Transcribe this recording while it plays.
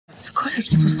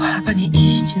Człowiek nie pozwala pani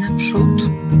iść naprzód.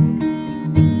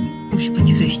 Musi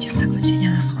pani wyjść z tego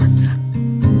cienia na słońce,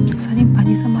 zanim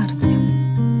pani zamarznie.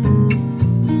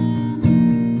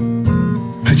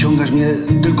 Przeciągasz mnie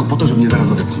tylko po to, żeby mnie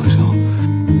zaraz odepchnąć, no.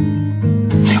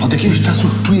 Od jakiegoś czasu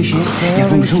czuję się,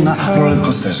 jakbym żył na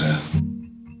rollercoasterze.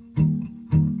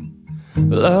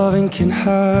 Loving can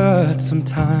hurt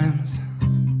sometimes,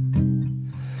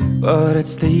 but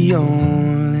it's the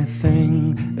only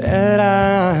thing that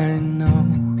I know.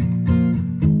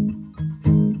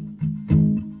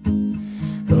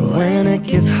 When it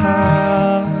gets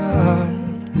hard,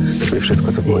 zrobię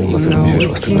wszystko, co w mojej mocy, żeby się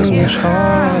wyszło z tym, rozumiesz?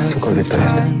 Cokolwiek to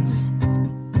jest.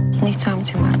 Nie chciałam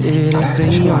cię martwić. Ale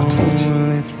chcę się martwić.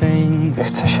 Ja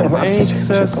chcę się martwić,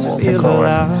 chcę się tobą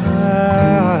opiekować.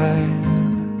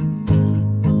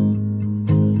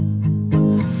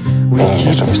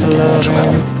 Nie, czegoś takiego nie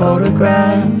czułem.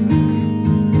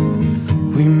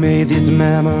 we made these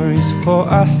memories for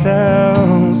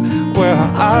ourselves, where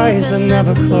our eyes are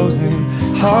never closing,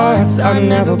 hearts are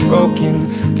never broken,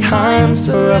 time's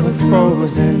forever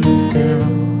frozen still.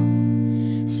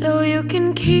 So you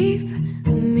can keep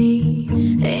me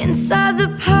inside the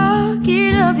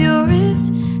pocket of your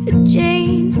ripped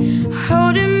jeans,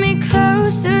 holding me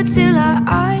closer till our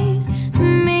eyes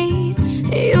meet.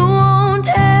 You won't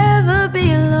ever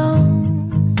be alone.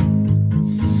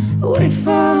 Wait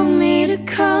for me to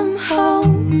come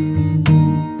home.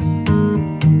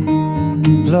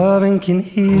 Loving can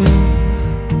heal,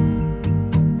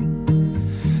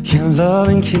 yeah,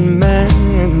 loving can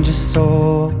mend your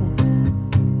soul,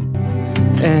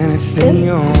 and it's the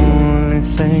only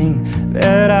thing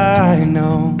that I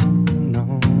know.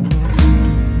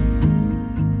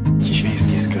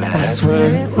 I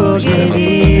swear it was made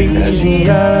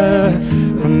easier.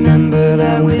 Remember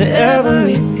that with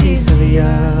every piece of you.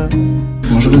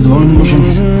 Może wyzwolny, może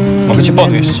nie. Mogę cię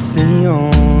podwieźć. It's the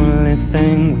only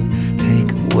thing we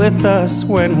take with us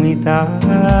when we die.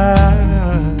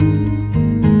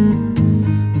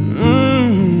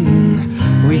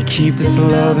 We keep this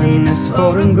love in this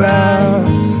photograph.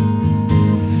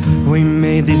 We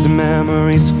made these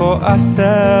memories for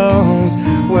ourselves,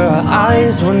 where our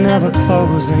eyes were never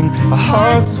closing, our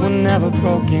hearts were never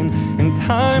broken, and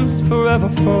time's forever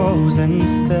frozen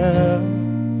still.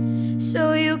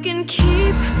 So you can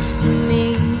keep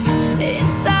me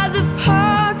inside the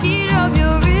pocket of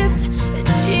your ripped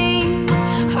jeans,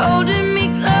 holding me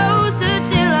closer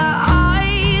till our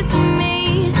eyes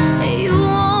meet. You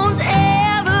won't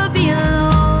ever be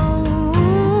alone.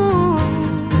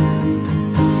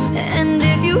 And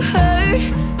if you hurt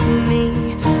me,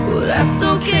 well, that's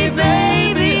okay,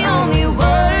 baby. Only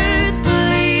words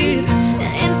bleed.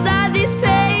 And inside these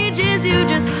pages, you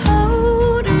just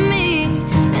hold me,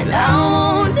 and I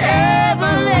won't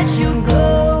ever let you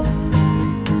go.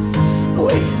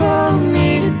 Wait for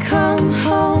me to come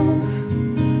home.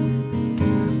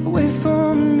 Wait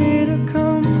for me to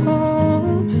come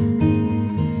home.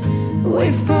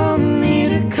 Wait for me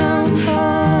to come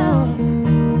home.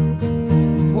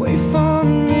 Wait for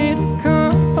me to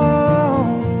come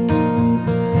home.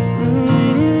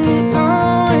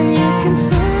 Oh, and you can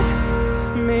fit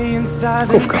me inside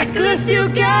the necklace you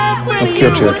got when you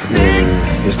were 16.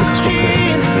 Jest taka słodka.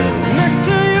 Next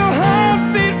to your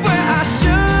heartbeat where I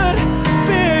should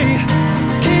be.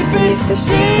 Czasem jesteś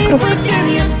Within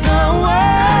your soul.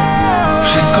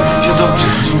 Wszystko będzie dobrze,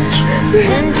 rozumiesz?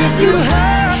 And if you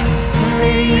hurt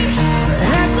me,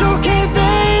 that's okay,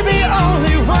 baby.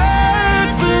 Only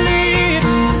words bleed.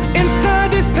 Inside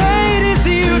these pages,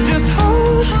 you just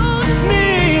hold me,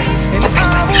 and I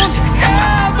won't ever let you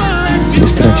Nie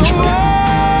stracisz mnie.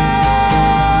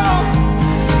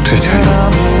 Cześć, Hania.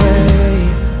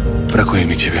 Brakuje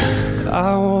mi ciebie.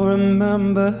 I will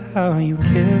remember how you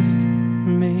kissed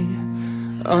me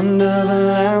under the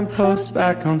lamppost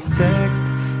back on 6th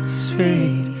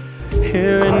Street,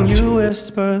 hearing you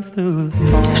whisper through the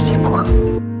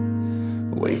phone.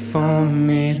 Wait for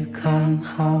me to come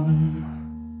home.